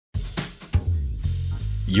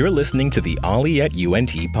You're listening to the Ollie at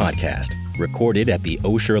UNT podcast, recorded at the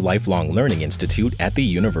Osher Lifelong Learning Institute at the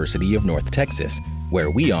University of North Texas, where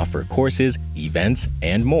we offer courses, events,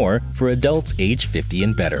 and more for adults age 50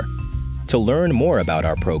 and better. To learn more about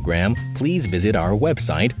our program, please visit our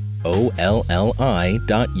website, olli.unt.edu,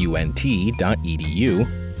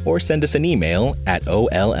 or send us an email at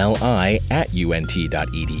olli@unt.edu.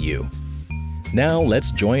 Now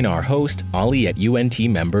let's join our host, Ollie at UNT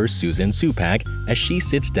member Susan Supak, as she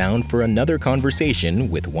sits down for another conversation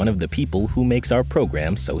with one of the people who makes our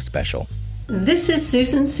program so special. This is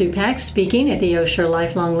Susan Supak speaking at the Osher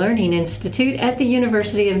Lifelong Learning Institute at the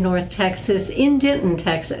University of North Texas in Denton,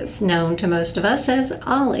 Texas, known to most of us as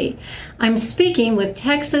Ollie. I'm speaking with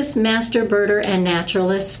Texas master birder and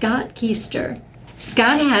naturalist Scott Keister.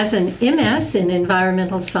 Scott has an MS in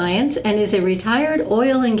environmental science and is a retired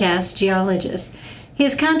oil and gas geologist.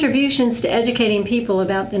 His contributions to educating people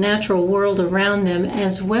about the natural world around them,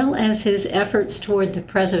 as well as his efforts toward the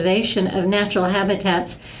preservation of natural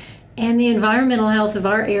habitats and the environmental health of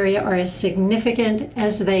our area, are as significant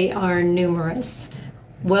as they are numerous.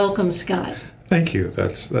 Welcome, Scott. Thank you.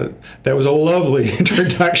 That was a lovely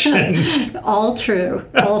introduction. All true.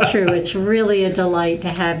 It's really a delight to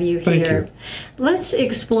have you here. Thank you. Let's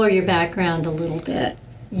explore your background a little bit.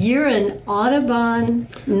 You're an Audubon,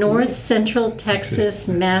 North Central Texas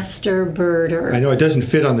master birder. I know it doesn't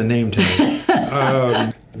fit on the name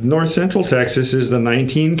tag. North Central Texas is the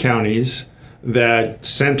 19 counties that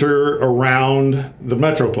center around the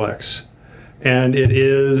Metroplex. And it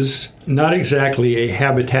is not exactly a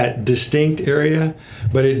habitat distinct area,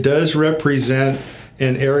 but it does represent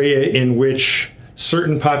an area in which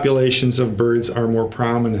certain populations of birds are more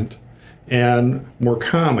prominent and more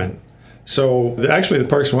common. So actually the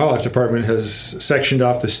Parks and Wildlife Department has sectioned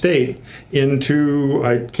off the state into,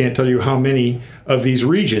 I can't tell you how many of these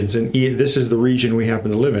regions, and this is the region we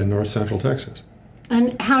happen to live in, North Central Texas.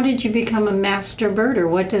 And how did you become a master birder?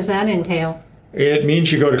 What does that entail? It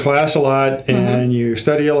means you go to class a lot and you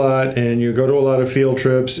study a lot and you go to a lot of field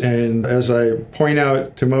trips. And as I point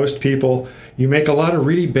out to most people, you make a lot of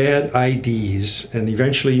really bad IDs and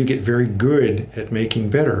eventually you get very good at making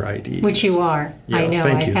better IDs. Which you are. Yeah, I know.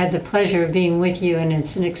 thank you. I've had the pleasure of being with you, and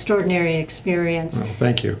it's an extraordinary experience. Well,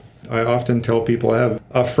 thank you. I often tell people, I have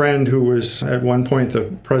a friend who was at one point the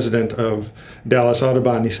president of Dallas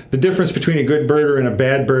Audubon. He said, the difference between a good birder and a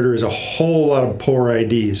bad birder is a whole lot of poor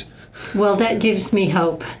IDs. Well, that gives me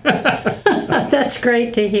hope. That's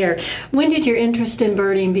great to hear. When did your interest in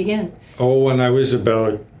birding begin? Oh, when I was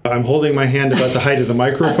I'm holding my hand about the height of the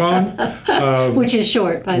microphone. Which is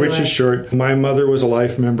short, by the way. Which is short. My mother was a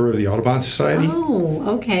life member of the Audubon Society. Oh,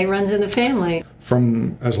 okay. Runs in the family.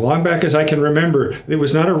 From as long back as I can remember, it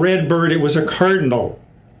was not a red bird, it was a cardinal,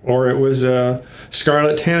 or it was a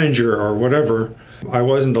scarlet tanager, or whatever. I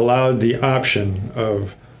wasn't allowed the option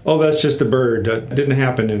of, oh, that's just a bird. That didn't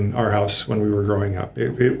happen in our house when we were growing up.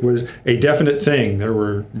 It was a definite thing. There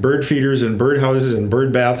were bird feeders and bird houses and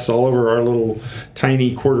bird baths all over our little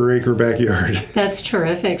tiny quarter-acre backyard. That's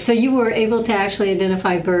terrific. So you were able to actually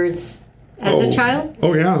identify birds as a child?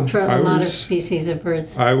 Oh, yeah. For a lot of species of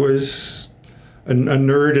birds. I was a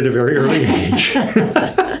nerd at a very early age.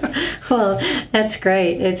 Well, that's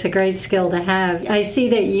great. It's a great skill to have. I see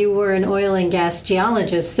that you were an oil and gas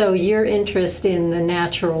geologist, so your interest in the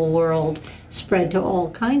natural world spread to all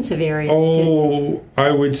kinds of areas. Oh,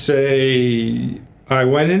 I would say I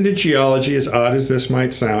went into geology, as odd as this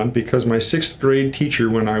might sound, because my 6th grade teacher,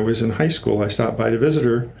 when I was in high school, I stopped by to visit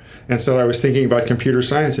her and said I was thinking about computer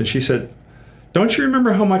science, and she said, don't you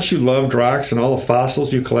remember how much you loved rocks and all the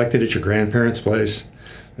fossils you collected at your grandparents' place?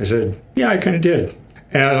 I said, yeah, I kind of did.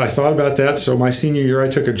 And I thought about that, so my senior year I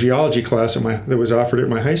took a geology class that was offered at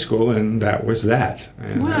my high school, and that was that.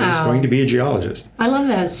 And wow. I was going to be a geologist. I love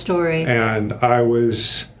that story. And I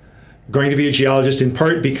was going to be a geologist in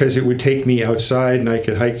part because it would take me outside and I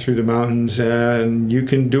could hike through the mountains, and you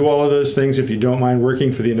can do all of those things if you don't mind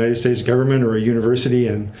working for the United States government or a university,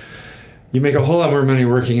 and you make a whole lot more money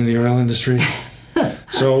working in the oil industry.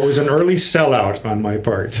 So it was an early sellout on my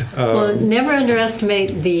part. Well, never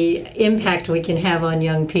underestimate the impact we can have on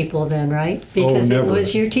young people then, right? Because it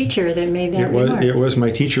was your teacher that made that remark. It was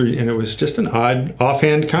my teacher, and it was just an odd,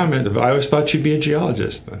 offhand comment of, I always thought you'd be a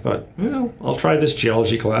geologist. I thought, well, I'll try this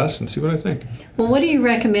geology class and see what I think. Well, what do you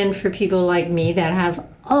recommend for people like me that have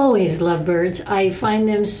always loved birds? I find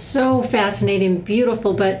them so fascinating,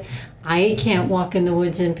 beautiful, but I can't walk in the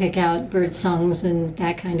woods and pick out bird songs and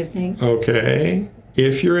that kind of thing. Okay.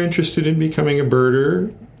 If you're interested in becoming a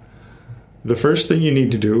birder, the first thing you need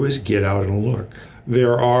to do is get out and look.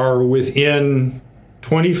 There are within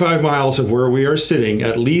 25 miles of where we are sitting,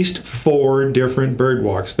 at least 4 different bird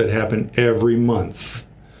walks that happen every month.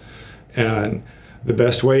 And the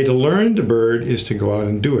best way to learn to bird is to go out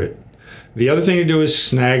and do it. The other thing to do is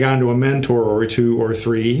snag onto a mentor or 2 or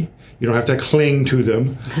 3. You don't have to cling to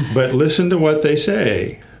them, but listen to what they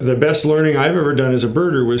say. The best learning I've ever done as a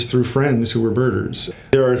birder was through friends who were birders.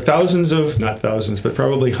 There are not thousands, but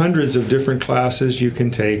probably hundreds of different classes you can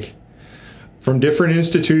take from different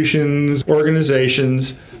institutions,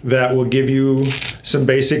 organizations that will give you some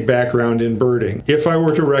basic background in birding. If I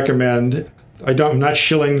were to recommend, I'm not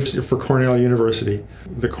shilling for Cornell University.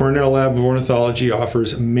 The Cornell Lab of Ornithology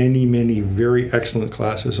offers many, many very excellent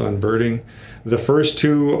classes on birding. The first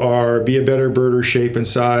 2 are Be a Better Birder Shape and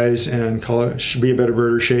Size and Be a Better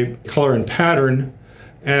Birder Shape, Color and Pattern.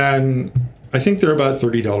 And I think they're about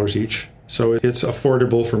 $30 each. So it's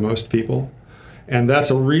affordable for most people. And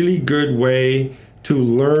that's a really good way to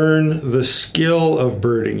learn the skill of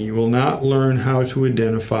birding. You will not learn how to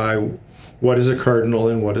identify what is a cardinal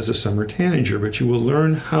and what is a summer tanager, but you will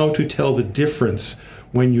learn how to tell the difference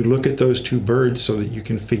when you look at those 2 birds so that you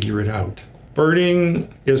can figure it out.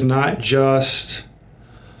 Birding is not just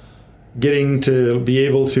getting to be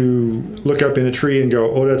able to look up in a tree and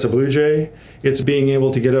go, oh, that's a blue jay. It's being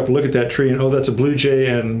able to get up, look at that tree, and oh, that's a blue jay,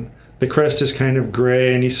 and the crest is kind of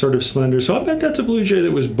gray and he's sort of slender. So I bet that's a blue jay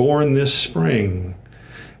that was born this spring.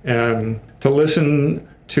 And to listen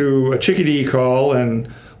to a chickadee call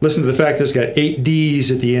and listen to the fact that it's got 8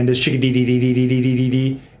 D's at the end, it's chickadee, dee, dee, dee, dee, dee, dee,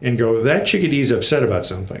 dee, and go, that chickadee's upset about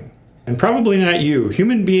something. And probably not you.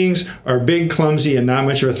 Human beings are big, clumsy, and not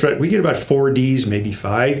much of a threat. We get about 4 D's, maybe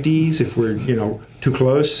 5 D's if we're, too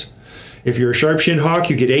close. If you're a sharp-shinned hawk,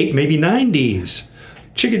 you get 8, maybe 9 D's.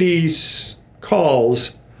 Chickadees'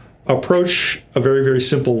 calls approach a very, very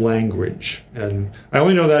simple language. And I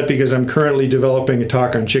only know that because I'm currently developing a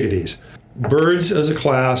talk on chickadees. Birds as a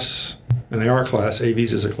class, and they are a class,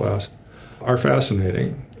 AVs as a class, are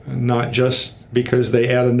fascinating. Not just because they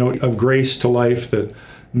add a note of grace to life that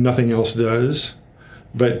nothing else does,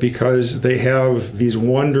 but because they have these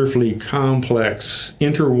wonderfully complex,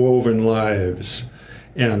 interwoven lives.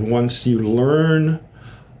 And once you learn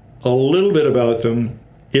a little bit about them,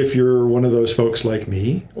 if you're one of those folks like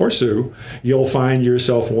me or Sue, you'll find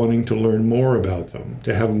yourself wanting to learn more about them,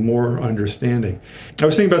 to have more understanding. I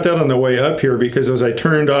was thinking about that on the way up here because as I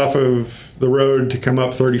turned off of the road to come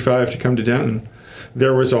up 35 to come to Denton,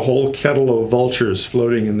 there was a whole kettle of vultures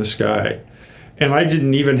floating in the sky. And I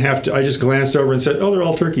didn't even have to, I just glanced over and said, oh, they're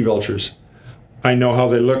all turkey vultures. I know how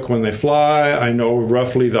they look when they fly. I know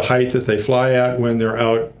roughly the height that they fly at when they're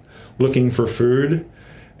out looking for food.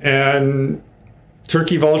 And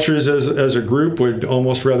turkey vultures as a group would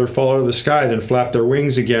almost rather fall out of the sky than flap their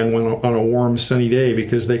wings again when on a warm, sunny day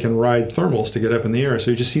because they can ride thermals to get up in the air. So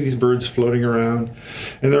you just see these birds floating around.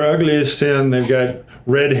 And they're ugly as sin. They've got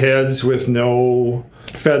red heads with no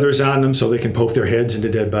feathers on them so they can poke their heads into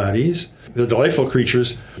dead bodies. They're delightful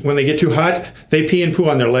creatures. When they get too hot, they pee and poo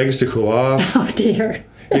on their legs to cool off. Oh, dear.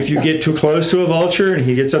 If you get too close to a vulture and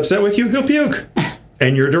he gets upset with you, he'll puke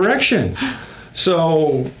in your direction.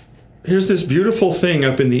 So here's this beautiful thing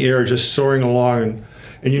up in the air just soaring along.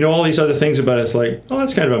 And you know all these other things about it. It's like, oh,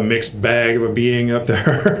 that's kind of a mixed bag of a being up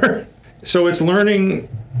there. So it's learning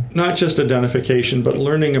not just identification, but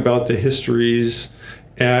learning about the histories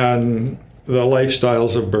and the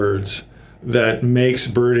lifestyles of birds that makes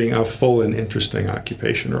birding a full and interesting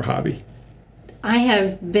occupation or hobby. I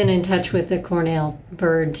have been in touch with the Cornell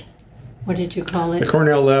Bird, what did you call it? The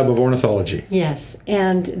Cornell Lab of Ornithology. Yes,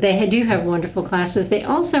 and they do have wonderful classes. They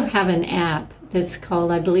also have an app that's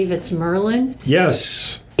called, I believe it's Merlin.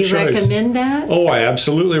 Yes. Do you recommend that? Oh, I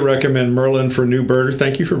absolutely recommend Merlin for new birders.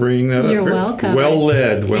 Thank you for bringing that up. You're welcome. Well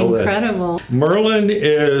led. Incredible. Merlin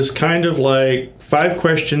is kind of like 5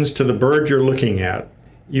 questions to the bird you're looking at.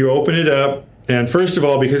 You open it up, and first of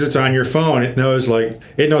all, because it's on your phone, it knows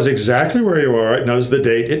exactly where you are. It knows the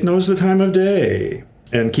date. It knows the time of day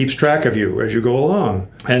and keeps track of you as you go along.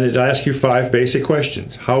 And it asks you 5 basic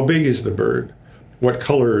questions. How big is the bird? What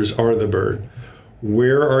colors are the bird?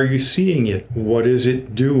 Where are you seeing it? What is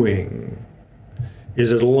it doing?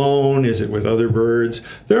 Is it alone? Is it with other birds?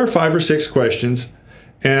 There are 5 or 6 questions,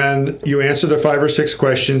 and you answer the 5 or 6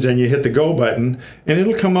 questions and you hit the go button, and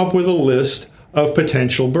it'll come up with a list of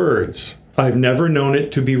potential birds. I've never known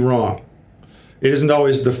it to be wrong. It isn't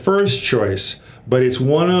always the first choice, but it's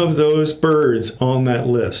one of those birds on that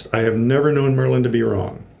list. I have never known Merlin to be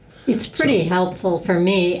wrong. It's pretty helpful for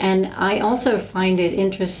me, and I also find it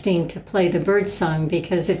interesting to play the bird song,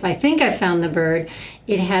 because if I think I found the bird,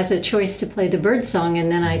 it has a choice to play the bird song,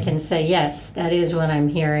 and then I can say, yes, that is what I'm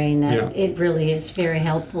hearing. It really is very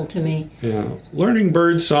helpful to me. Yeah. Learning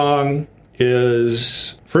bird song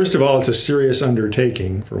is, first of all, it's a serious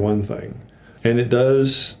undertaking, for one thing. And it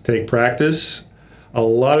does take practice, a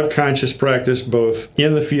lot of conscious practice, both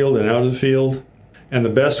in the field and out of the field. And the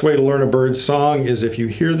best way to learn a bird song is if you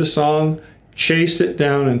hear the song, chase it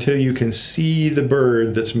down until you can see the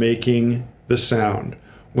bird that's making the sound.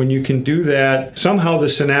 When you can do that, somehow the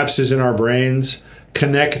synapses in our brains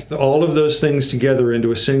connect all of those things together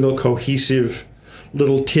into a single cohesive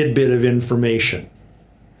little tidbit of information.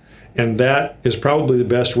 And that is probably the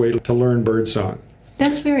best way to learn bird song.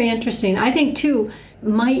 That's very interesting. I think, too,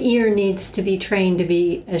 my ear needs to be trained to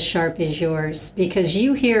be as sharp as yours, because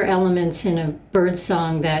you hear elements in a bird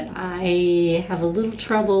song that I have a little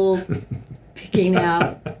trouble picking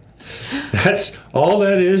out. That's all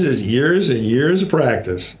that is years and years of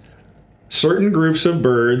practice. Certain groups of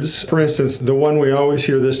birds, for instance, the one we always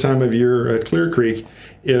hear this time of year at Clear Creek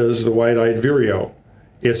is the white-eyed vireo.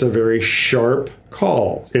 It's a very sharp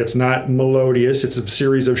call. It's not melodious. It's a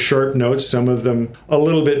series of sharp notes, some of them a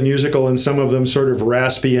little bit musical and some of them sort of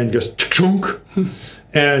raspy and just chunk.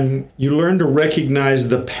 And you learn to recognize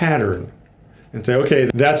the pattern and say,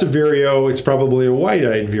 okay, that's a vireo. It's probably a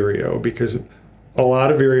white-eyed vireo, because a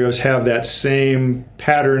lot of vireos have that same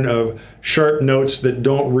pattern of sharp notes that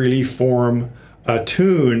don't really form a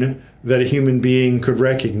tune that a human being could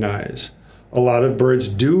recognize. A lot of birds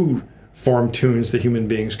do form tunes that human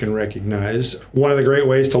beings can recognize. One of the great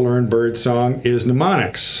ways to learn bird song is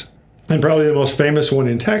mnemonics. And probably the most famous one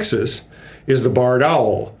in Texas is the barred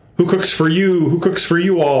owl. Who cooks for you? Who cooks for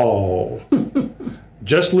you all?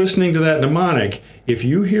 Just listening to that mnemonic, if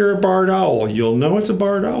you hear a barred owl, you'll know it's a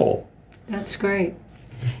barred owl. That's great.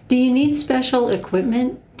 Do you need special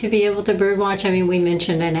equipment to be able to birdwatch? I mean, we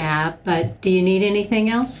mentioned an app, but do you need anything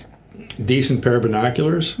else? Decent pair of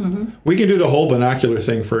binoculars. Mm-hmm. We can do the whole binocular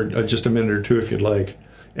thing for just a minute or two if you'd like.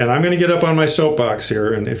 And I'm going to get up on my soapbox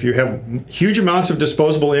here. And if you have huge amounts of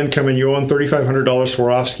disposable income and you own $3,500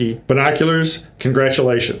 Swarovski binoculars,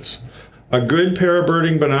 congratulations. A good pair of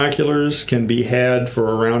birding binoculars can be had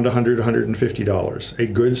for around $100, $150. A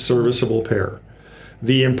good serviceable pair.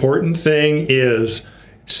 The important thing is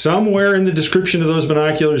somewhere in the description of those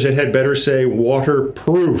binoculars, it had better say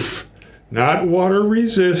waterproof. Not water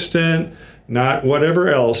resistant, not whatever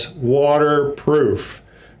else, waterproof.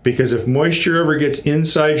 Because if moisture ever gets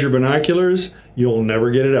inside your binoculars, you'll never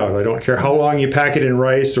get it out. I don't care how long you pack it in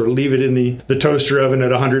rice or leave it in the toaster oven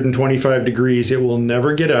at 125 degrees, it will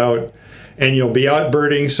never get out. And you'll be out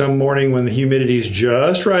birding some morning when the humidity is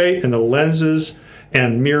just right and the lenses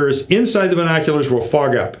and mirrors inside the binoculars will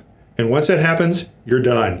fog up. And once that happens, you're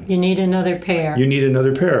done. You need another pair. You need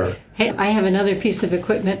another pair. Hey, I have another piece of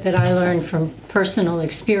equipment that I learned from personal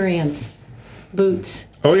experience. Boots.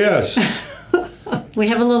 Oh, yes. We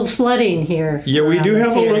have a little flooding here. Yeah, we do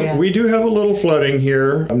have a little flooding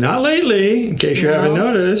here. Not lately, in case you haven't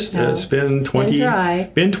noticed. No. It's been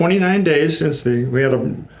 29 days since we had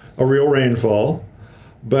a real rainfall.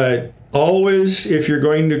 But always, if you're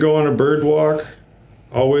going to go on a bird walk,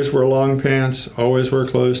 always wear long pants, always wear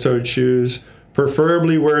closed-toed shoes.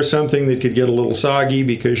 Preferably wear something that could get a little soggy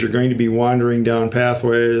because you're going to be wandering down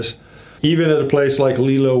pathways. Even at a place like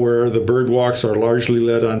Lilo, where the bird walks are largely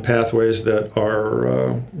led on pathways that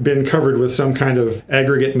are been covered with some kind of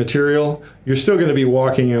aggregate material, you're still going to be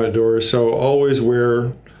walking outdoors. So always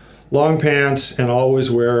wear long pants and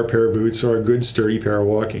always wear a pair of boots or a good sturdy pair of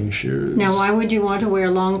walking shoes. Now, why would you want to wear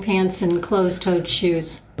long pants and closed-toed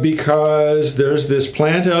shoes? Because there's this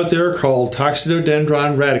plant out there called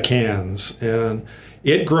Toxidodendron radicans, and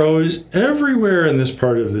it grows everywhere in this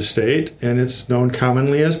part of the state, and it's known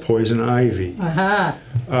commonly as poison ivy.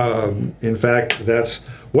 In fact, that's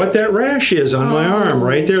what that rash is on my arm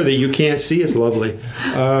right there that you can't see. It's lovely.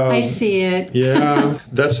 I see it. Yeah,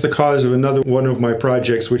 that's the cause of another one of my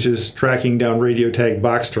projects, which is tracking down radio-tagged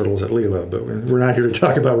box turtles at Lila, but we're not here to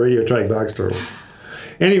talk about radio-tagged box turtles.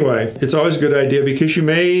 Anyway, it's always a good idea because you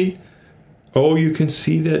can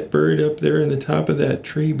see that bird up there in the top of that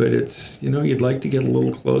tree, but it's, you'd like to get a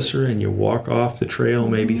little closer and you walk off the trail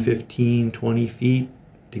maybe 15, 20 feet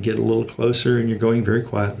to get a little closer, and you're going very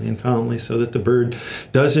quietly and calmly so that the bird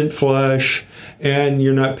doesn't flush and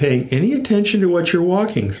you're not paying any attention to what you're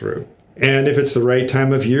walking through. And if it's the right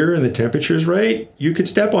time of year and the temperature's right, you could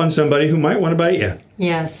step on somebody who might want to bite you.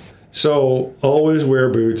 Yes. So always wear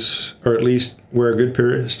boots, or at least wear a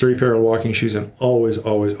good sturdy pair of walking shoes, and always,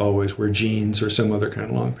 always, always wear jeans or some other kind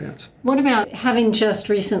of long pants. What about having just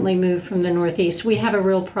recently moved from the Northeast? We have a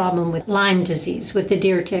real problem with Lyme disease, with the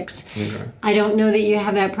deer ticks. Okay. I don't know that you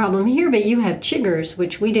have that problem here, but you have chiggers,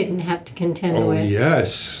 which we didn't have to contend with. Oh,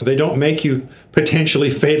 yes. They don't make you potentially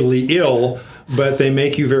fatally ill, but they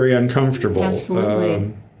make you very uncomfortable.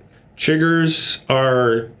 Absolutely. Chiggers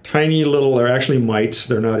are tiny little, they're actually mites,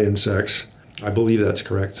 they're not insects. I believe that's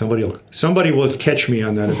correct. Somebody will catch me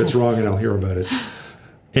on that if it's wrong, and I'll hear about it.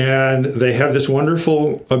 And they have this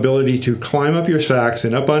wonderful ability to climb up your socks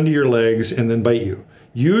and up onto your legs and then bite you.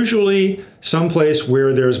 Usually someplace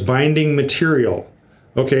where there's binding material.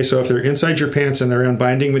 Okay, so if they're inside your pants and they're on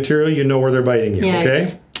binding material, you know where they're biting you,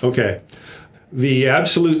 Yikes. Okay. The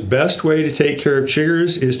absolute best way to take care of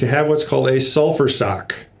chiggers is to have what's called a sulfur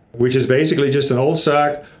sock, which is basically just an old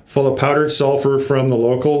sock full of powdered sulfur from the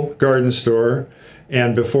local garden store.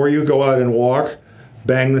 And before you go out and walk,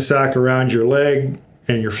 bang the sock around your leg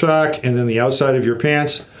and your sock and then the outside of your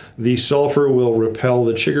pants. The sulfur will repel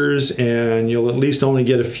the chiggers, and you'll at least only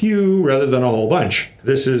get a few rather than a whole bunch.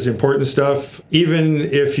 This is important stuff. Even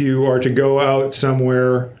if you are to go out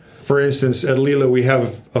somewhere, for instance, at Lila, we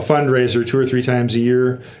have a fundraiser 2 or 3 times a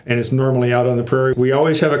year, and it's normally out on the prairie. We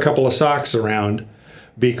always have a couple of socks around,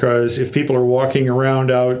 because if people are walking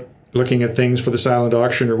around out looking at things for the silent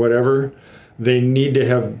auction or whatever, they need to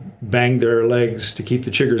have banged their legs to keep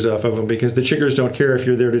the chiggers off of them, because the chiggers don't care if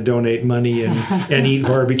you're there to donate money and eat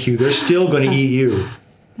barbecue. They're still going to eat you.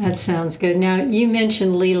 That sounds good. Now, you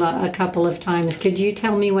mentioned Lila a couple of times. Could you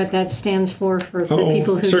tell me what that stands for the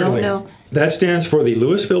people who certainly. don't know? That stands for the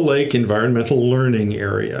Louisville Lake Environmental Learning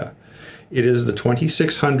Area. It is the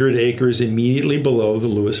 2,600 acres immediately below the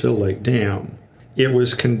Louisville Lake Dam. It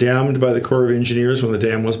was condemned by the Corps of Engineers when the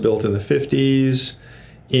dam was built in the 50s.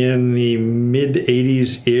 In the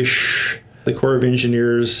mid-80s-ish, the Corps of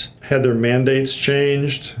Engineers had their mandates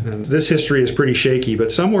changed. And this history is pretty shaky,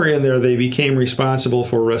 but somewhere in there they became responsible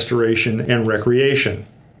for restoration and recreation.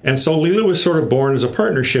 And so Lila was sort of born as a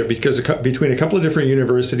partnership between a couple of different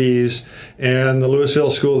universities and the Louisville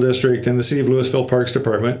School District and the City of Louisville Parks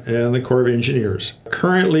Department and the Corps of Engineers.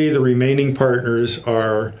 Currently, the remaining partners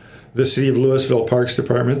are the City of Louisville Parks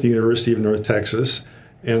Department, the University of North Texas,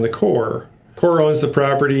 and the Corps. Corps owns the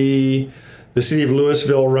property. The City of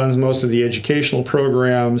Louisville runs most of the educational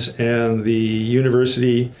programs, and the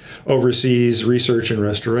university oversees research and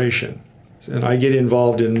restoration. And I get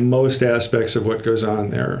involved in most aspects of what goes on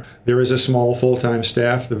there. There is a small full-time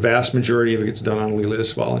staff. The vast majority of it gets done on Lila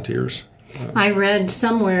as volunteers. I read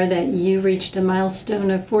somewhere that you reached a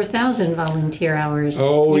milestone of 4,000 volunteer hours.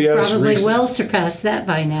 Oh, yes. Probably well surpassed that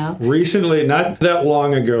by now. Recently, not that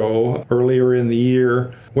long ago, earlier in the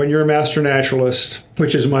year, when you're a master naturalist,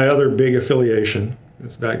 which is my other big affiliation,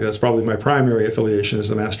 that's probably my primary affiliation is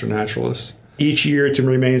the master naturalist. Each year to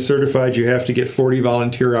remain certified, you have to get 40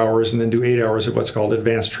 volunteer hours and then do 8 hours of what's called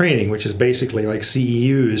advanced training, which is basically like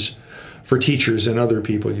CEUs for teachers and other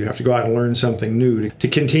people. You have to go out and learn something new to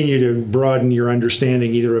continue to broaden your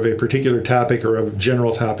understanding either of a particular topic or of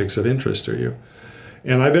general topics of interest to you.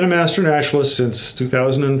 And I've been a master naturalist since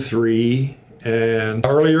 2003. And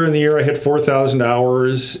earlier in the year, I hit 4,000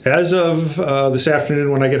 hours. As of this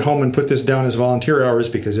afternoon, when I get home and put this down as volunteer hours,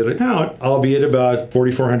 because it'll count, I'll be at about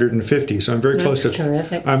 4,450. So I'm very close to.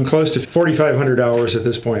 Terrific. I'm close to 4,500 hours at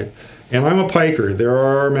this point. And I'm a piker. There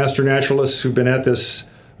are master naturalists who've been at this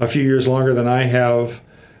a few years longer than I have,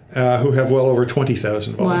 who have well over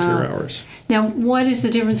 20,000 volunteer hours. Now, what is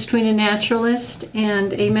the difference between a naturalist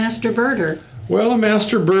and a master birder? Well, a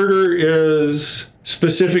master birder is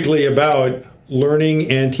specifically about learning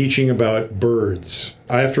and teaching about birds.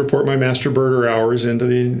 I have to report my master birder hours into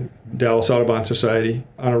the Dallas Audubon Society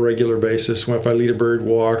on a regular basis. If I lead a bird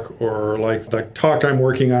walk or like the talk I'm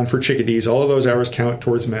working on for chickadees, all of those hours count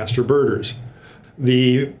towards master birders.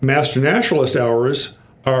 The master naturalist hours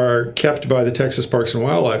are kept by the Texas Parks and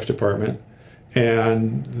Wildlife Department,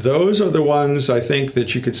 and those are the ones I think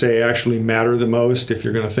that you could say actually matter the most if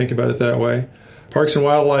you're going to think about it that way. Parks and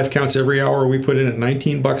Wildlife counts every hour we put in at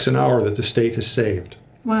 $19 an hour that the state has saved.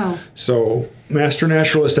 Wow. So master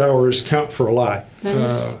naturalist hours count for a lot. That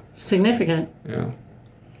is significant. Yeah.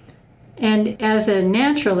 And as a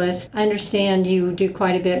naturalist, I understand you do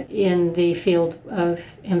quite a bit in the field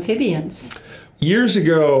of amphibians. Years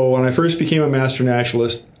ago, when I first became a master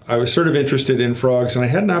naturalist, I was sort of interested in frogs, and I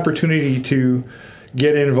had an opportunity to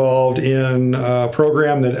get involved in a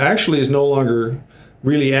program that actually is no longer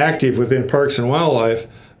really active within Parks and Wildlife.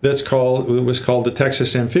 It was called the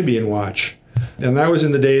Texas Amphibian Watch. And that was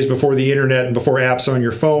in the days before the internet and before apps on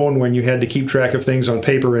your phone, when you had to keep track of things on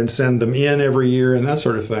paper and send them in every year and that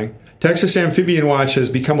sort of thing. Texas Amphibian Watch has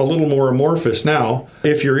become a little more amorphous now.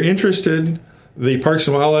 If you're interested, the Parks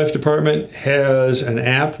and Wildlife Department has an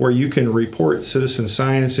app where you can report citizen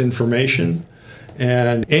science information.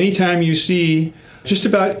 And anytime you see just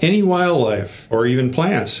about any wildlife or even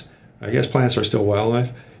plants, I guess plants are still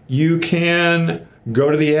wildlife, you can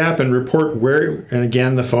go to the app and report where, and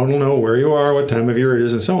again, the phone will know where you are, what time of year it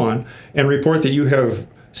is, and so on, and report that you have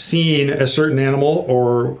seen a certain animal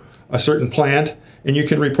or a certain plant, and you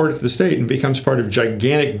can report it to the state, and it becomes part of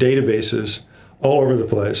gigantic databases all over the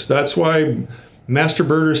place. That's why master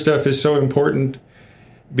birder stuff is so important,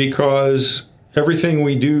 because everything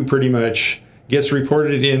we do pretty much gets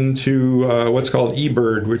reported into what's called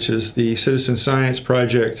eBird, which is the citizen science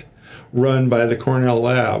project run by the Cornell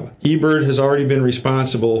Lab. eBird has already been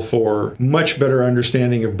responsible for much better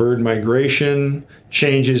understanding of bird migration,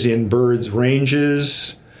 changes in birds'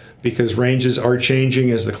 ranges, because ranges are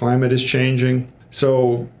changing as the climate is changing.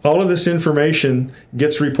 So all of this information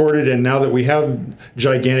gets reported, and now that we have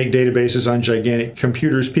gigantic databases on gigantic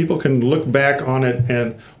computers, people can look back on it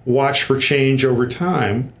and watch for change over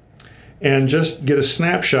time and just get a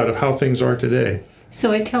snapshot of how things are today.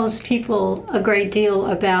 So it tells people a great deal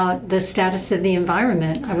about the status of the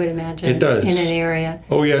environment, I would imagine. It does. In an area.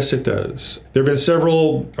 Oh, yes, it does. There have been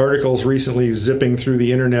several articles recently zipping through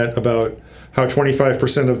the internet about how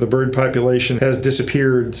 25% of the bird population has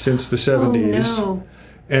disappeared since the 70s. Oh, no.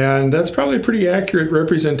 And that's probably a pretty accurate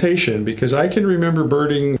representation, because I can remember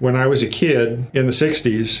birding when I was a kid in the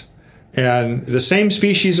 60s. And the same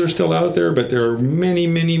species are still out there, but there are many,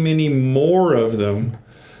 many, many more of them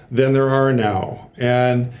than there are now.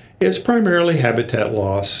 And it's primarily habitat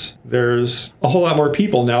loss. There's a whole lot more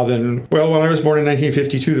people now than, well, when I was born in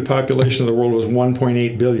 1952, the population of the world was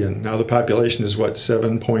 1.8 billion. Now the population is,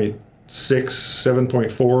 7.6,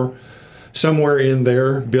 7.4, somewhere in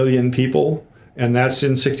there, billion people. And that's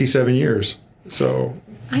in 67 years. So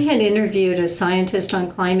I had interviewed a scientist on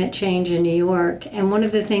climate change in New York, and one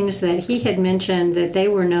of the things that he had mentioned that they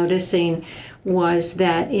were noticing was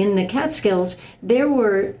that in the Catskills, there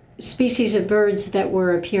were species of birds that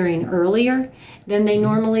were appearing earlier than they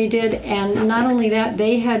normally did. And not only that,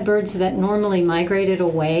 they had birds that normally migrated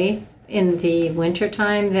away in the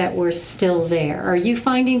wintertime that were still there. Are you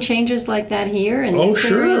finding changes like that here in this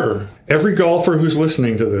area? Oh, sure. Every golfer who's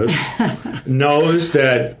listening to this knows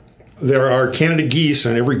that there are Canada geese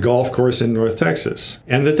on every golf course in North Texas,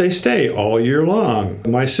 and that they stay all year long.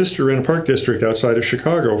 My sister ran a park district outside of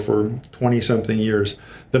Chicago for 20-something years.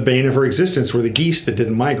 The bane of her existence were the geese that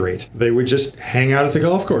didn't migrate. They would just hang out at the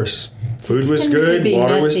golf course. Food was good,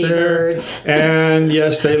 water was there, birds. and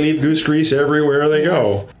yes, they leave goose grease everywhere they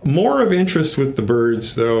go. More of interest with the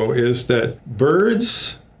birds, though, is that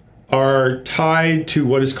birds are tied to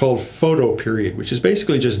what is called photoperiod, which is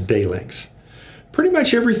basically just day length. Pretty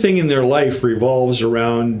much everything in their life revolves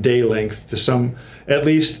around day length, to some, at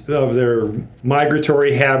least, of their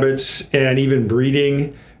migratory habits and even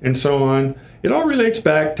breeding and so on. It all relates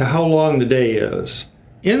back to how long the day is.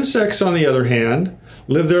 Insects, on the other hand,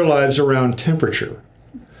 live their lives around temperature.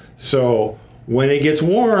 So when it gets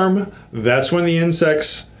warm, that's when the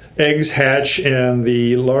insects' eggs hatch and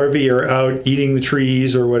the larvae are out eating the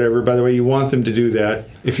trees or whatever. By the way, you want them to do that.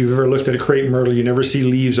 If you've ever looked at a crepe myrtle, you never see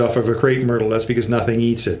leaves off of a crepe myrtle. That's because nothing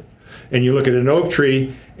eats it. And you look at an oak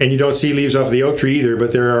tree, and you don't see leaves off the oak tree either,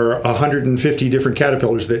 but there are 150 different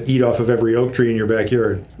caterpillars that eat off of every oak tree in your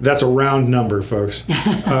backyard. That's a round number, folks.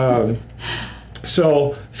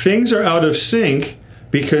 So things are out of sync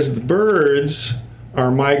because the birds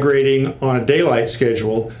are migrating on a daylight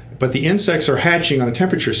schedule, but the insects are hatching on a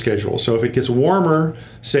temperature schedule. So if it gets warmer,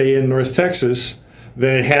 say in North Texas,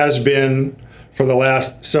 than it has been for the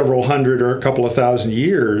last several hundred or a couple of thousand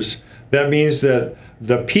years, that means that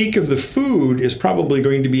the peak of the food is probably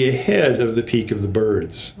going to be ahead of the peak of the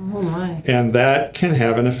birds. Oh my. And that can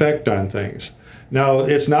have an effect on things. Now,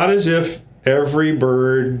 it's not as if every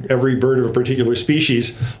bird of a particular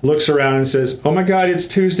species looks around and says, oh my God, it's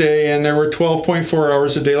Tuesday and there were 12.4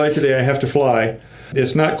 hours of daylight today, I have to fly.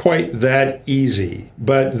 It's not quite that easy,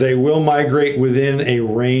 but they will migrate within a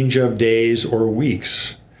range of days or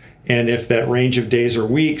weeks. And if that range of days or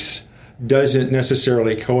weeks doesn't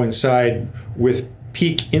necessarily coincide with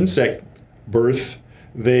peak insect birth,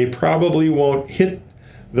 they probably won't hit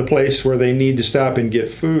the place where they need to stop and get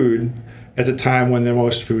food at the time when the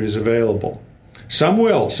most food is available. Some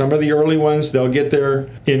will. Some of the early ones, they'll get there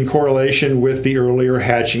in correlation with the earlier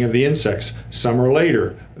hatching of the insects. Some are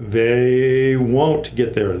later. They won't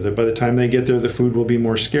get there. By the time they get there, the food will be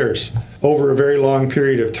more scarce. Over a very long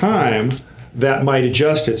period of time, that might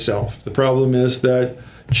adjust itself. The problem is that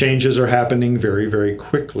changes are happening very, very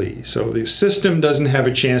quickly. So the system doesn't have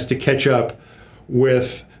a chance to catch up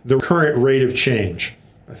with the current rate of change.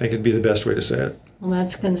 I think it'd be the best way to say it. Well,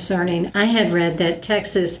 that's concerning. I had read that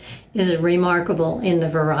Texas is remarkable in the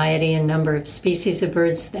variety and number of species of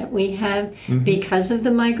birds that we have because of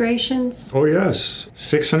the migrations. Oh, yes.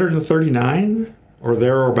 639 or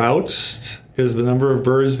thereabouts is the number of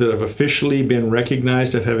birds that have officially been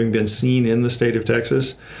recognized of having been seen in the state of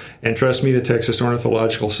Texas. And trust me, the Texas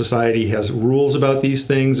Ornithological Society has rules about these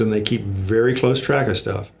things, and they keep very close track of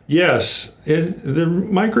stuff. Yes, the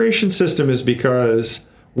migration system is because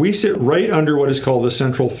we sit right under what is called the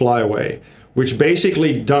Central Flyway, which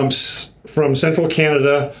basically dumps from central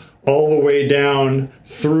Canada all the way down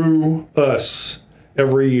through us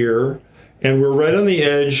every year. And we're right on the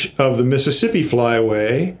edge of the Mississippi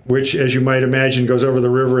Flyway, which, as you might imagine, goes over the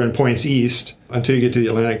river and points east until you get to the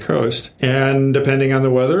Atlantic coast. And depending on the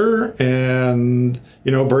weather, and,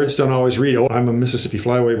 birds don't always read, oh, I'm a Mississippi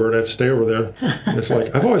Flyway bird, I have to stay over there. It's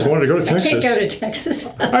like, I've always wanted to go to Texas. I can't go to Texas.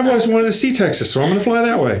 I've always wanted to see Texas, so I'm going to fly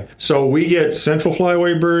that way. So we get Central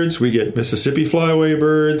Flyway birds, we get Mississippi Flyway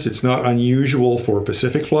birds. It's not unusual for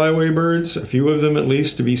Pacific Flyway birds, a few of them at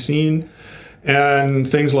least, to be seen. And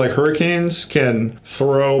things like hurricanes can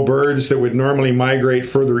throw birds that would normally migrate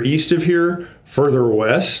further east of here, further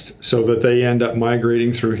west, so that they end up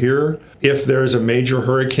migrating through here. If there's a major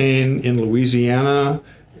hurricane in Louisiana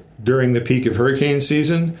during the peak of hurricane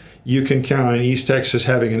season, you can count on East Texas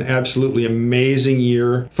having an absolutely amazing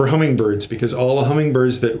year for hummingbirds, because all the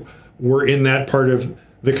hummingbirds that were in that part of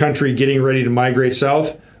the country getting ready to migrate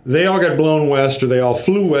south, they all got blown west, or they all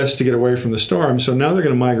flew west to get away from the storm. So now they're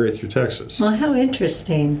going to migrate through Texas. Well, how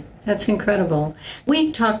interesting. That's incredible.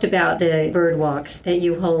 We talked about the bird walks that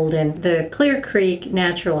you hold, and the Clear Creek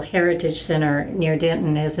Natural Heritage Center near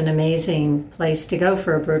Denton is an amazing place to go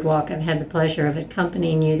for a bird walk. I've had the pleasure of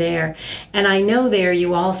accompanying you there. And I know there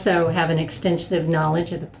you also have an extensive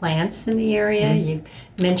knowledge of the plants in the area. You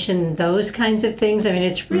mentioned those kinds of things. I mean,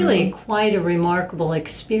 it's really quite a remarkable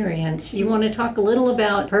experience. You want to talk a little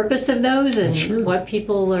about the purpose of those and what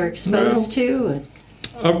people are exposed to?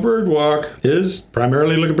 A bird walk is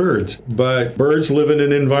primarily look at birds, but birds live in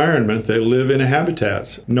an environment. They live in a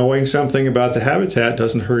habitat. Knowing something about the habitat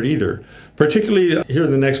doesn't hurt either. Particularly here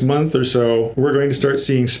in the next month or so, we're going to start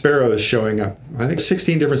seeing sparrows showing up. I think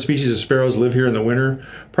 16 different species of sparrows live here in the winter.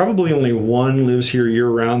 Probably only one lives here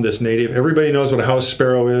year-round that's native. Everybody knows what a house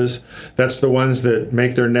sparrow is. That's the ones that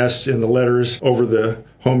make their nests in the letters over the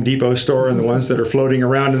Home Depot store, and the ones that are floating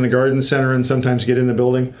around in the garden center and sometimes get in the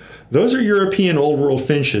building. Those are European Old World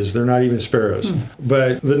finches. They're not even sparrows.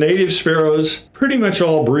 But the native sparrows pretty much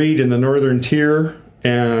all breed in the northern tier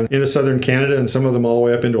and into southern Canada, and some of them all the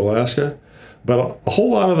way up into Alaska. But a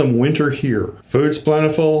whole lot of them winter here. Food's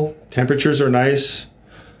plentiful, temperatures are nice.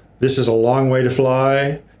 This is a long way to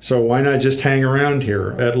fly, so why not just hang around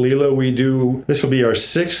here? At Lila, this will be our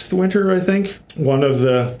 6th winter, I think. One of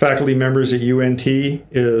the faculty members at UNT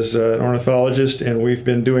is an ornithologist, and we've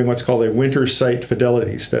been doing what's called a winter site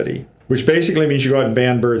fidelity study, which basically means you go out and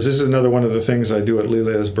band birds. This is another one of the things I do at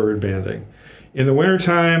Lila is bird banding. In the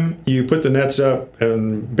wintertime, you put the nets up,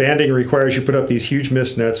 and banding requires you put up these huge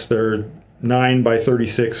mist nets. They're 9 by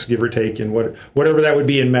 36, give or take, and whatever that would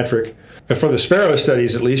be in metric. For the sparrow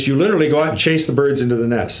studies, at least, you literally go out and chase the birds into the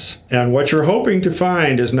nests. And what you're hoping to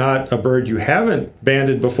find is not a bird you haven't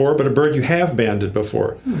banded before, but a bird you have banded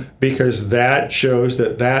before. Because that shows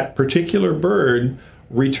that that particular bird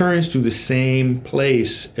returns to the same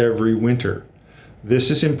place every winter. This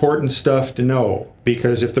is important stuff to know,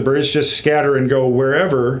 because if the birds just scatter and go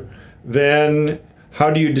wherever, then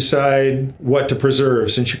how do you decide what to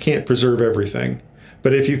preserve, since you can't preserve everything?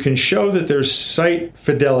 But if you can show that there's site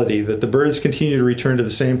fidelity, that the birds continue to return to the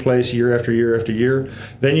same place year after year after year,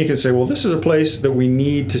 then you can say, well, this is a place that we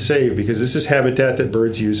need to save, because this is habitat that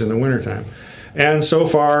birds use in the wintertime. And so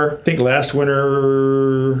far, I think last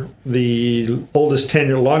winter, the longest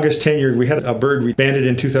tenure, we had a bird we banded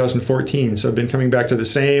in 2014. So I've been coming back to the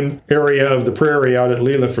same area of the prairie out at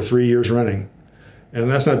Lila for 3 years running. And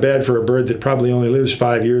that's not bad for a bird that probably only lives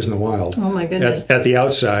 5 years in the wild. Oh, my goodness. At the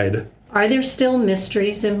outside. Are there still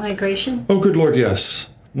mysteries in migration? Oh, good Lord,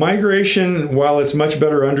 yes. Migration, while it's much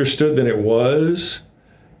better understood than it was,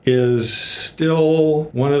 is still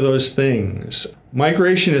one of those things.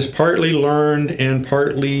 Migration is partly learned and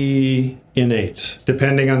partly innate,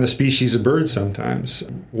 depending on the species of bird sometimes.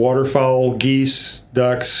 Waterfowl, geese,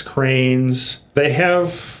 ducks, cranes, they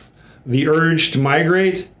have the urge to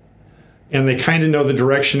migrate, and they kind of know the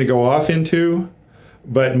direction to go off into.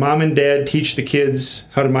 But mom and dad teach the kids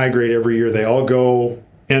how to migrate every year. They all go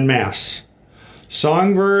en masse.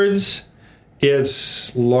 Songbirds,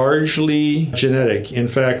 it's largely genetic. In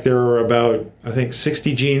fact, there are about, I think,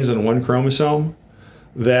 60 genes in one chromosome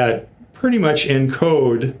that pretty much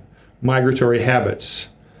encode migratory habits.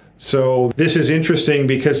 So this is interesting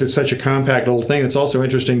because it's such a compact little thing. It's also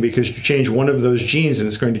interesting because you change one of those genes and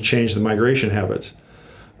it's going to change the migration habits.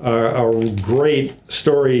 A great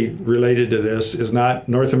story related to this is not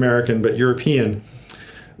North American but European.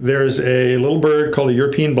 There's a little bird called a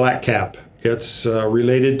European blackcap. It's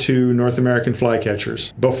related to North American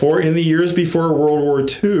flycatchers. In the years before World War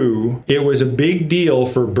II, it was a big deal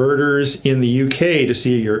for birders in the UK to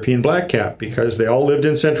see a European blackcap because they all lived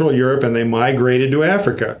in Central Europe and they migrated to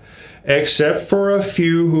Africa, except for a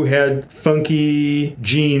few who had funky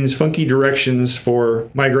genes, funky directions for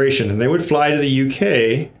migration. And they would fly to the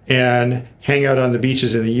UK and hang out on the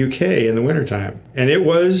beaches in the UK in the wintertime. And it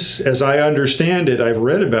was, as I understand it, I've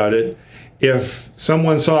read about it, if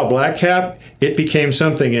someone saw a blackcap, it became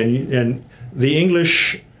something. And the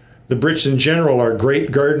English, the Brits in general, are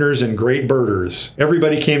great gardeners and great birders.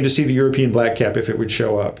 Everybody came to see the European blackcap if it would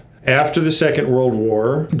show up. After the Second World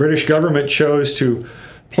War, the British government chose to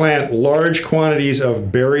plant large quantities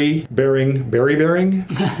of berry-having,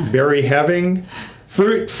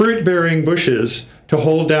 fruit-bearing bushes to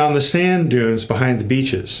hold down the sand dunes behind the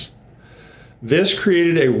beaches. This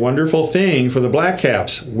created a wonderful thing for the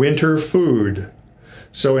blackcaps, winter food.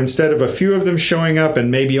 So instead of a few of them showing up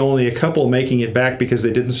and maybe only a couple making it back because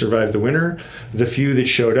they didn't survive the winter, the few that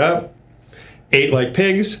showed up ate like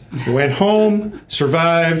pigs, went home,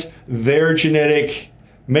 survived. Their genetic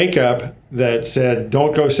makeup that said,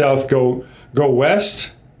 don't go south, go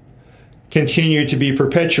west, continued to be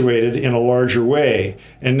perpetuated in a larger way.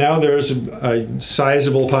 And now there's a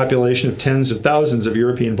sizable population of tens of thousands of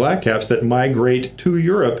European blackcaps that migrate to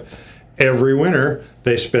Europe every winter.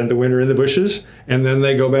 They spend the winter in the bushes, and then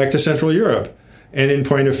they go back to Central Europe. And in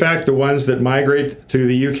point of fact, the ones that migrate to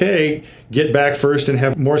the UK get back first and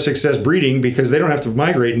have more success breeding because they don't have to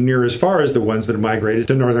migrate near as far as the ones that have migrated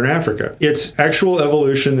to Northern Africa. It's actual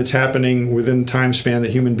evolution that's happening within the time span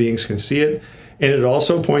that human beings can see it. And it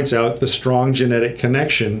also points out the strong genetic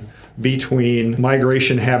connection between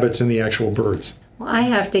migration habits and the actual birds. Well, I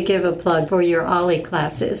have to give a plug for your OLLI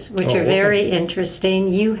classes, which are very interesting.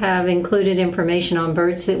 You have included information on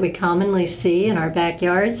birds that we commonly see in our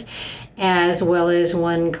backyards, as well as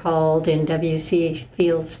one called in W.C.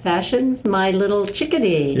 Fields Fashions, My Little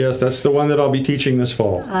Chickadee. Yes, that's the one that I'll be teaching this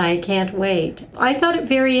fall. I can't wait. I thought it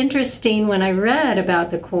very interesting when I read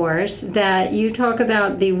about the course that you talk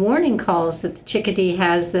about the warning calls that the chickadee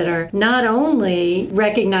has that are not only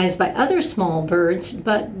recognized by other small birds,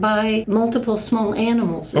 but by multiple small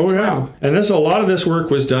animals as well. And a lot of this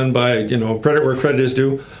work was done by, credit where credit is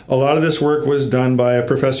due. A lot of this work was done by a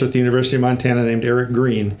professor at the University of Montana named Eric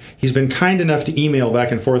Green. He's been kind enough to email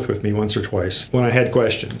back and forth with me once or twice when I had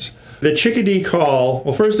questions. The chickadee call,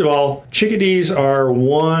 well, first of all, chickadees are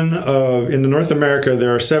in North America,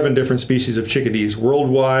 there are 7 different species of chickadees.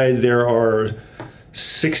 Worldwide, there are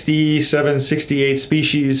 67, 68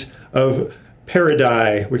 species of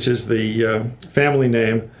Paridae, which is the family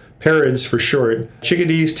name, Parids for short.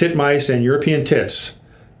 Chickadees, titmice, and European tits.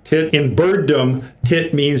 In birddom,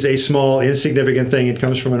 tit means a small, insignificant thing. It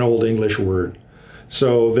comes from an Old English word.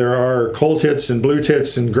 So there are coal tits and blue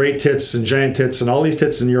tits and great tits and giant tits and all these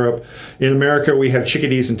tits in Europe. In America, we have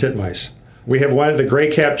chickadees and titmice. We have the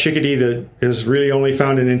gray-capped chickadee that is really only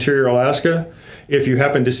found in interior Alaska. If you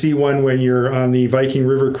happen to see one when you're on the Viking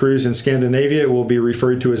River cruise in Scandinavia, it will be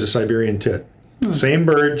referred to as a Siberian tit. Same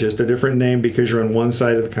bird, just a different name because you're on one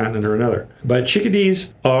side of the continent or another. But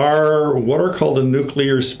chickadees are what are called a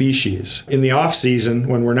nuclear species. In the off-season,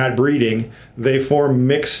 when we're not breeding, they form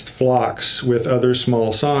mixed flocks with other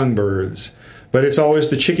small songbirds. But it's always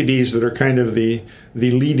the chickadees that are kind of the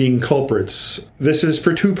leading culprits. This is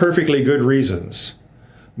for 2 perfectly good reasons.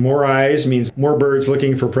 More eyes means more birds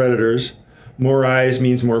looking for predators. More eyes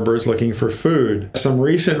means more birds looking for food. Some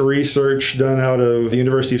recent research done out of the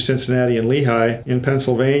University of Cincinnati and Lehigh in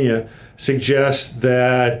Pennsylvania suggests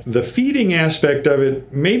that the feeding aspect of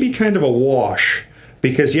it may be kind of a wash.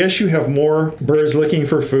 Because yes, you have more birds looking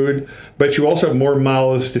for food, but you also have more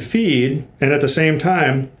mouths to feed. And at the same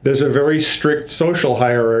time, there's a very strict social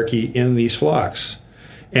hierarchy in these flocks.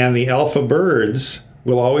 And the alpha birds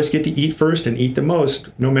will always get to eat first and eat the most,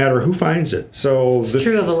 no matter who finds it. So it's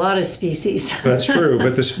true of a lot of species. That's true.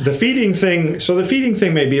 But the feeding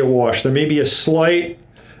thing may be a wash. There may be a slight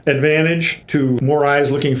advantage to more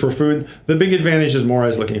eyes looking for food. The big advantage is more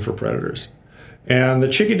eyes looking for predators. And the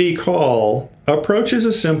chickadee call approaches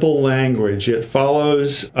a simple language. It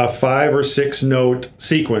follows a 5 or 6 note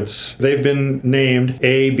sequence. They've been named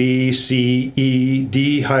A, B, C, E,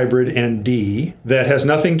 D hybrid, and D. That has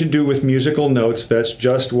nothing to do with musical notes. That's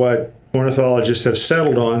just what ornithologists have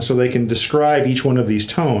settled on so they can describe each one of these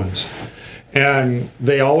tones. And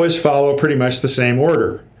they always follow pretty much the same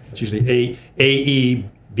order. It's usually A, E,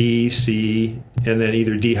 B, C, and then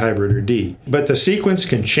either D hybrid or D. But the sequence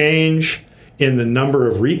can change in the number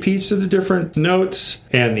of repeats of the different notes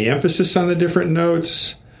and the emphasis on the different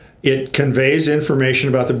notes. It conveys information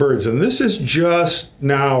about the birds. And this is just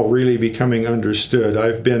now really becoming understood.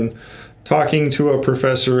 I've been talking to a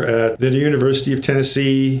professor at the University of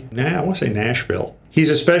Tennessee, I want to say Nashville.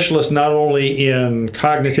 He's a specialist not only in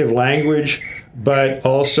cognitive language, but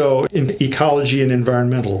also in ecology and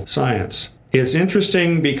environmental science. It's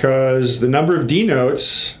interesting because the number of D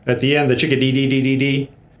notes at the end, the chickadee,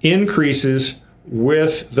 increases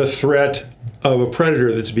with the threat of a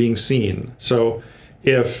predator that's being seen. So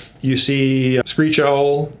if you see a screech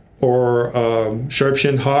owl or a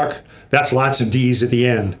sharp-shinned hawk, that's lots of D's at the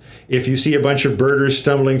end. If you see a bunch of birders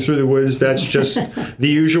stumbling through the woods, that's just the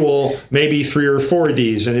usual maybe 3 or 4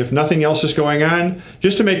 D's. And if nothing else is going on,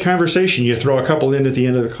 just to make conversation, you throw a couple in at the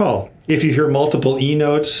end of the call. If you hear multiple E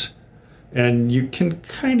notes, and you can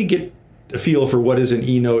kind of get a feel for what is an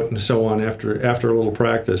E note and so on after a little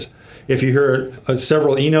practice. If you hear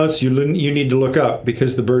several E notes, you need to look up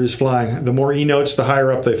because the bird is flying. The more E notes, the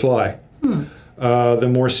higher up they fly. The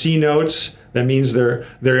more C notes, that means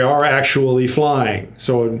they are actually flying.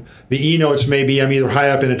 So the E notes may be I'm either high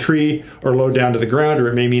up in a tree or low down to the ground, or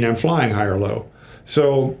it may mean I'm flying high or low.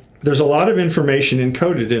 So there's a lot of information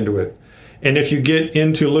encoded into it. And if you get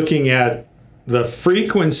into looking at the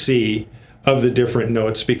frequency of the different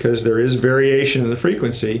notes, because there is variation in the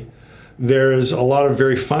frequency, there's a lot of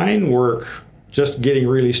very fine work just getting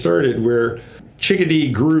really started where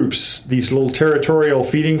chickadee groups, these little territorial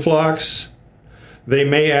feeding flocks, they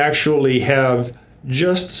may actually have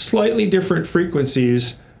just slightly different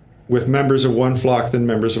frequencies with members of one flock than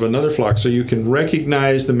members of another flock. So you can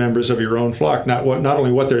recognize the members of your own flock, not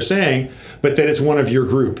only what they're saying, but that it's one of your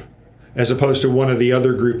group, as opposed to one of the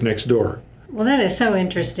other group next door. Well, that is so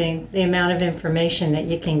interesting, the amount of information that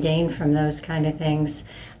you can gain from those kind of things.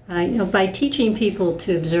 By teaching people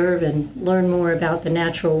to observe and learn more about the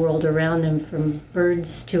natural world around them, from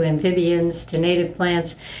birds to amphibians to native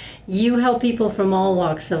plants, you help people from all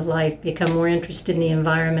walks of life become more interested in the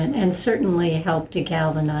environment and certainly help to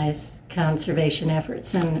galvanize conservation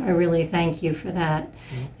efforts. And I really thank you for that.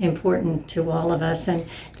 Important to all of us. And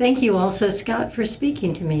thank you also, Scott, for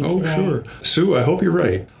speaking to me today. Oh, sure. Sue, I hope you're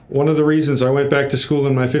right. One of the reasons I went back to school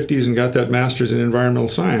in my 50s and got that master's in environmental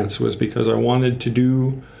science was because I wanted to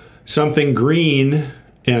do something green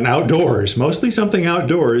and outdoors, mostly something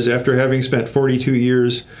outdoors, after having spent 42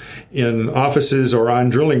 years in offices or on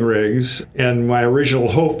drilling rigs. And my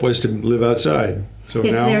original hope was to live outside. So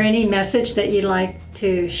Is there any message that you'd like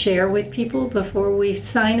to share with people before we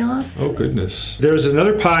sign off? Oh, goodness. There's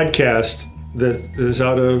another podcast that is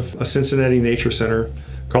out of a Cincinnati Nature Center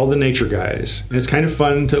called The Nature Guys. And it's kind of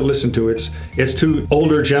fun to listen to. It's 2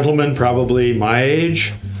 older gentlemen, probably my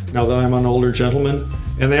age, now that I'm an older gentleman.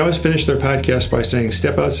 And they always finish their podcast by saying,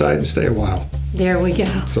 step outside and stay a while. There we go.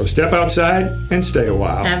 So step outside and stay a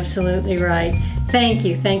while. Absolutely right. Thank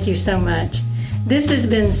you so much. This has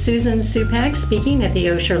been Susan Supak speaking at the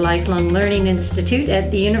Osher Lifelong Learning Institute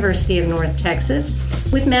at the University of North Texas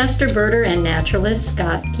with master birder and naturalist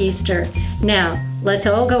Scott Keister. Now, let's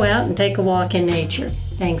all go out and take a walk in nature.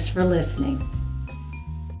 Thanks for listening.